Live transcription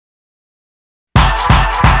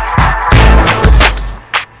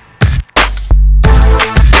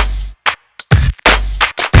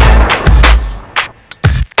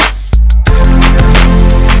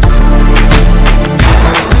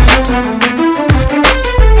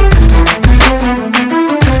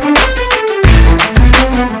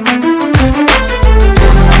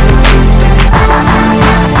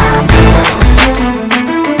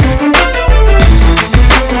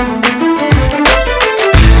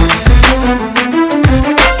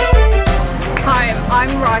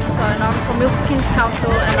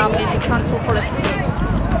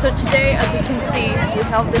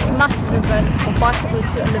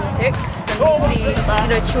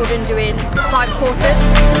children doing 5 courses.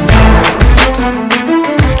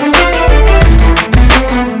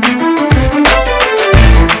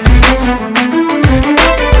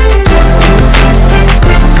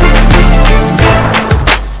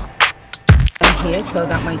 Here so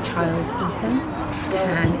that my child Ethan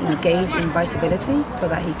can engage in bikeability so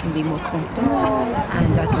that he can be more confident,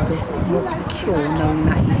 and I can feel more secure knowing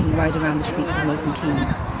that he can ride around the streets of Milton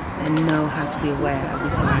Keynes and know how to be aware of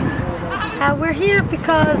his surroundings. We're here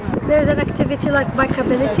because there's an activity like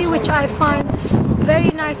bikeability, which I find very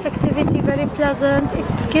nice activity, very pleasant. It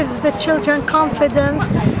gives the children confidence,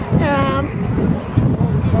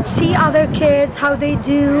 see other kids, how they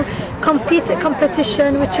do,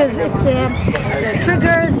 competition, which is, it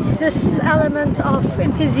triggers this element of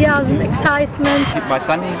enthusiasm, excitement. My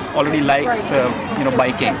son already likes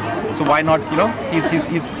biking, so why not,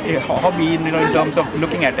 he's a hobby in terms of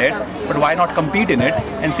looking at it, but why not compete in it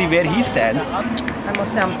and see where he stands. I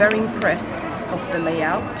must say I'm very impressed of the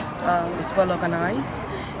layout. It's well organized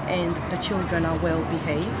and the children are well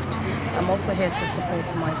behaved. I'm also here to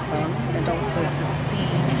support my son and also to see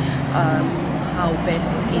how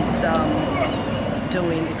best he's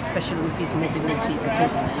doing, especially with his mobility,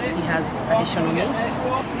 because he has additional needs.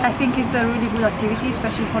 I think it's a really good activity,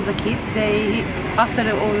 especially for the kids. They, after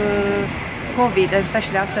COVID, and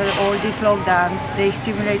especially after all this lockdown, they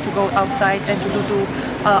stimulate to go outside and to do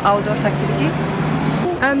outdoors activity.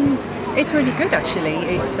 It's really good actually.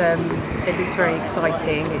 It looks very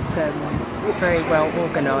exciting. It's very well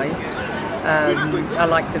organised. I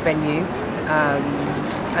like the venue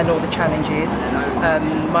and all the challenges.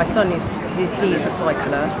 My son is he is a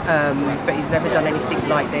cycler, but he's never done anything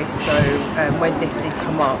like this. So when this did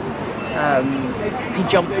come up, he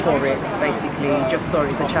jumped for it. Basically, he just saw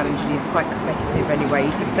it as a challenge, and he's quite competitive anyway.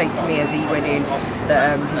 He did say to me as he went in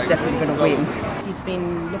that he's definitely going to win. He's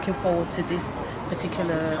been looking forward to this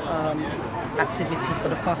particular activity for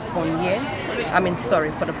the past 1 year.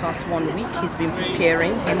 For the past 1 week. He's been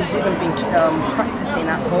preparing, and he's even been practicing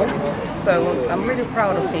at home. So I'm really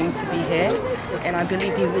proud of him to be here, and I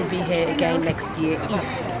believe he will be here again next year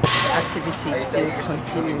if activities still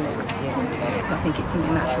continue next year. So I think it's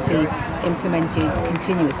something that should be implemented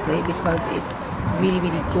continuously, because it's really,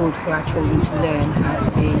 really good for our children to learn how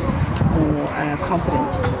to be more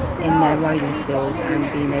confident in their riding skills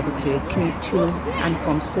and being able to commute to and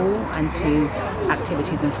from school and to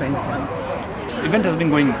activities and friends' homes. The event has been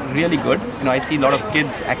going really good. I see a lot of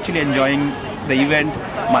kids actually enjoying the event.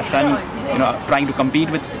 My son, trying to compete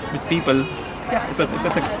with people. Yeah,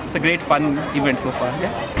 it's a great fun event so far.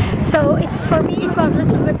 Yeah. So for me it was a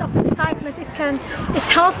little bit of excitement. It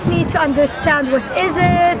helped me to understand what is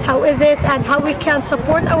it, how is it, and how we can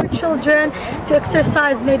support our children to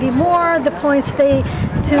exercise maybe more the points they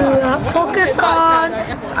focus on.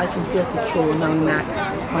 I can feel secure knowing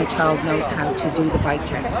that my child knows how to do the bike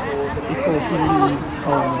checks before he leaves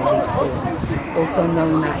home or leaves school. Also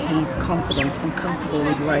knowing that he's confident and comfortable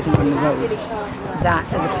with riding on the roads. That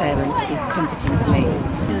as a parent is comforting for me.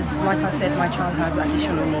 Because like I said, my child has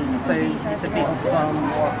additional needs, so it's a bit of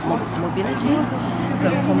mobility. So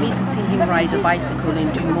for me to see him ride a bicycle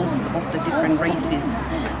and do most of the different races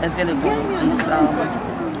available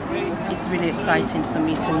it's really exciting for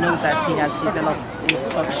me to know that he has developed in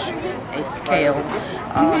such a scale,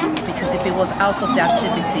 because if he was out of the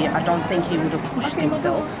activity, I don't think he would have pushed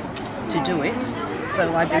himself to do it.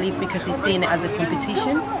 So I believe because he's seen it as a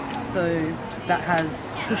competition, so that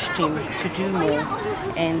has pushed him to do more,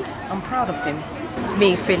 and I'm proud of him.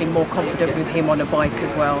 Me feeling more confident with him on a bike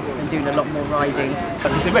as well, and doing a lot more riding.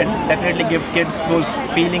 This event definitely gives kids those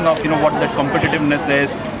feeling of what that competitiveness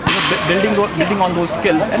is, building on those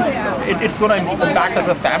skills, and it's going to impact as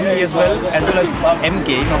a family as well as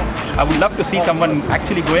MK. I would love to see someone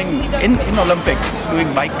actually going in Olympics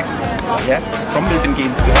doing bike, from Milton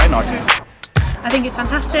Keynes. Why not? I think it's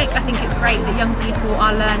fantastic. I think it's great that young people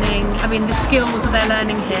are learning, the skills that they're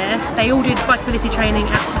learning here. They all did bikeability training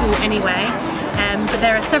at school anyway, but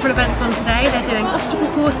there are several events on today. They're doing obstacle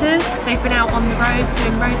courses, they've been out on the roads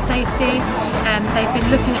doing road safety, they've been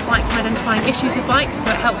looking at bikes and identifying issues with bikes, so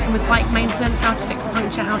it helps them with bike maintenance, how to fix a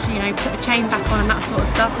puncture, how to put a chain back on and that sort of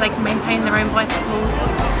stuff, so they can maintain their own bicycles.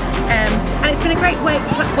 And it's been a great way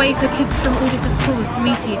for kids from all different schools to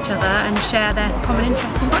meet each other and share their common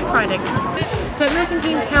interest in bike riding. So at Milton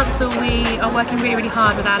Keynes Council we are working really, really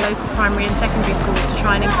hard with our local primary and secondary schools to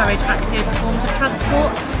try and encourage active forms of transport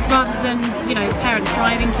rather than parents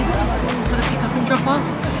driving kids to school for the pick up and drop off.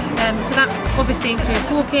 So that obviously includes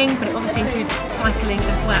walking, but it obviously includes cycling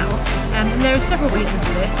as well. And there are several reasons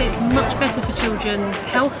for this. It's much better for children's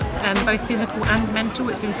health, both physical and mental.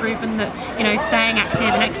 It's been proven that staying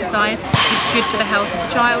active and exercise is good for the health of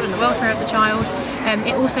the child and the welfare of the child.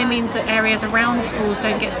 It also means that areas around schools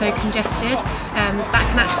don't get so congested. That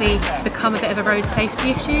can actually become a bit of a road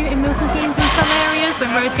safety issue in Milton Keynes in some areas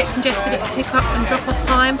when roads get congested at pick up and drop off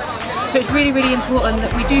time. So it's really, really important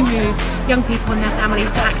that we do move young people and their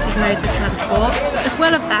families to active modes of transport. As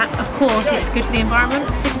well as that, of course, it's good for the environment.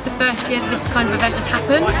 This is the first year that this kind of event has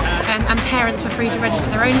happened, and parents were free to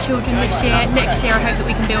register their own children this year. Next year I hope that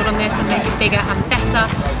we can build on this and make it bigger and better.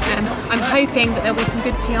 I'm hoping that there'll be some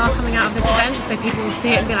good PR coming out of this event, so people will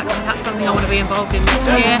see it and be like, oh, that's something I want to be involved in next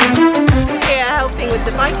year. Here helping with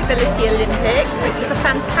the Bikeability Olympics, which is a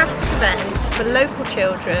fantastic event for local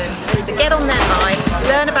children to get on their bikes,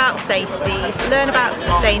 learn about safety, learn about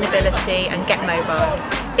sustainability and get mobile.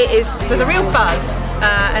 There's a real buzz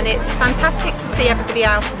and it's fantastic to see everybody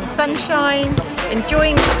out in the sunshine,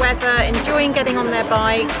 enjoying the weather, enjoying getting on their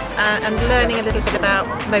bikes and learning a little bit about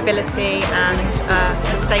mobility and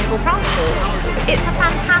sustainable transport. It's a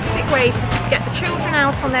fantastic way to get the children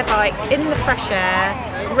out on their bikes in the fresh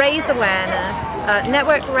air, raise awareness.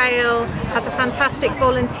 Network Rail has a fantastic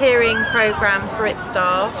volunteering programme for its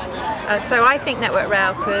staff, so I think Network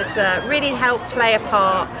Rail could really help play a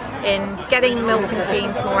part in getting Milton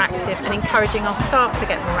Keynes more active and encouraging our staff to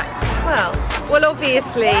get more active as well. Well,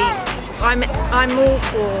 obviously I'm all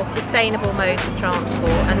for sustainable modes of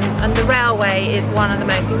transport, and the railway is one of the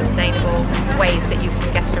most sustainable ways that you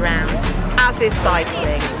can get around, as is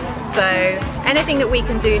cycling. So anything that we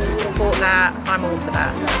can do to support that, I'm all for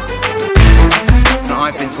that.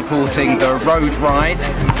 I've been supporting the road ride.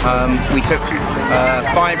 We took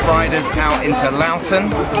 5 riders out into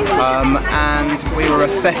Loughton and we were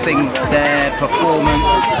assessing their performance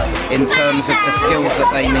in terms of the skills that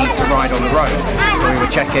they need to ride on the road. So we were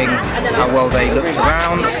checking how well they looked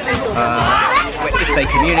around, if they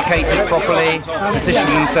communicated properly, positioned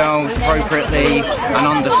themselves appropriately and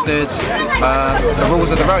understood the rules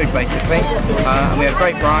of the road basically. And we had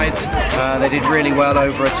great rides. They did really well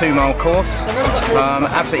over a 2-mile course.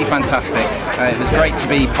 Absolutely fantastic. It was great to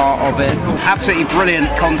be part of it. Absolutely brilliant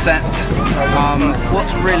concept.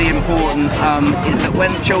 What's really important is that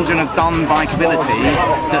when children have done bikeability,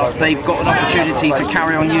 that they've got an opportunity to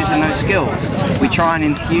carry on using those skills. We try and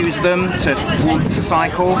infuse them to want to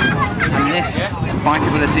cycle, and this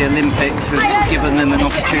Bikeability Olympics has given them an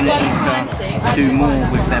opportunity to do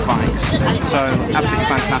more with their bikes. So absolutely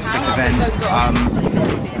fantastic event.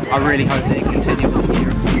 I really hope that it continues year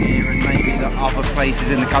after year and maybe that other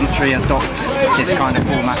places in the country adopt this kind of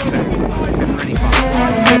format too. It's been really fun.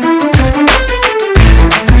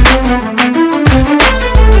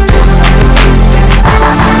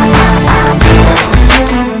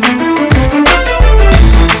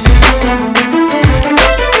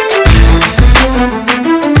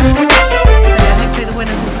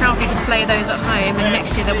 Those at home, and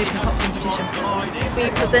next year there'll be some hot competition. We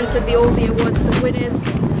presented all the awards to the winners,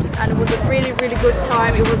 and it was a really, really good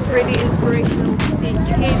time. It was really inspirational to see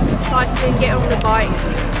kids cycling, get on the bikes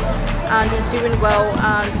and just doing well,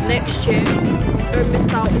 and next year don't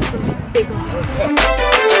miss out on some big ones.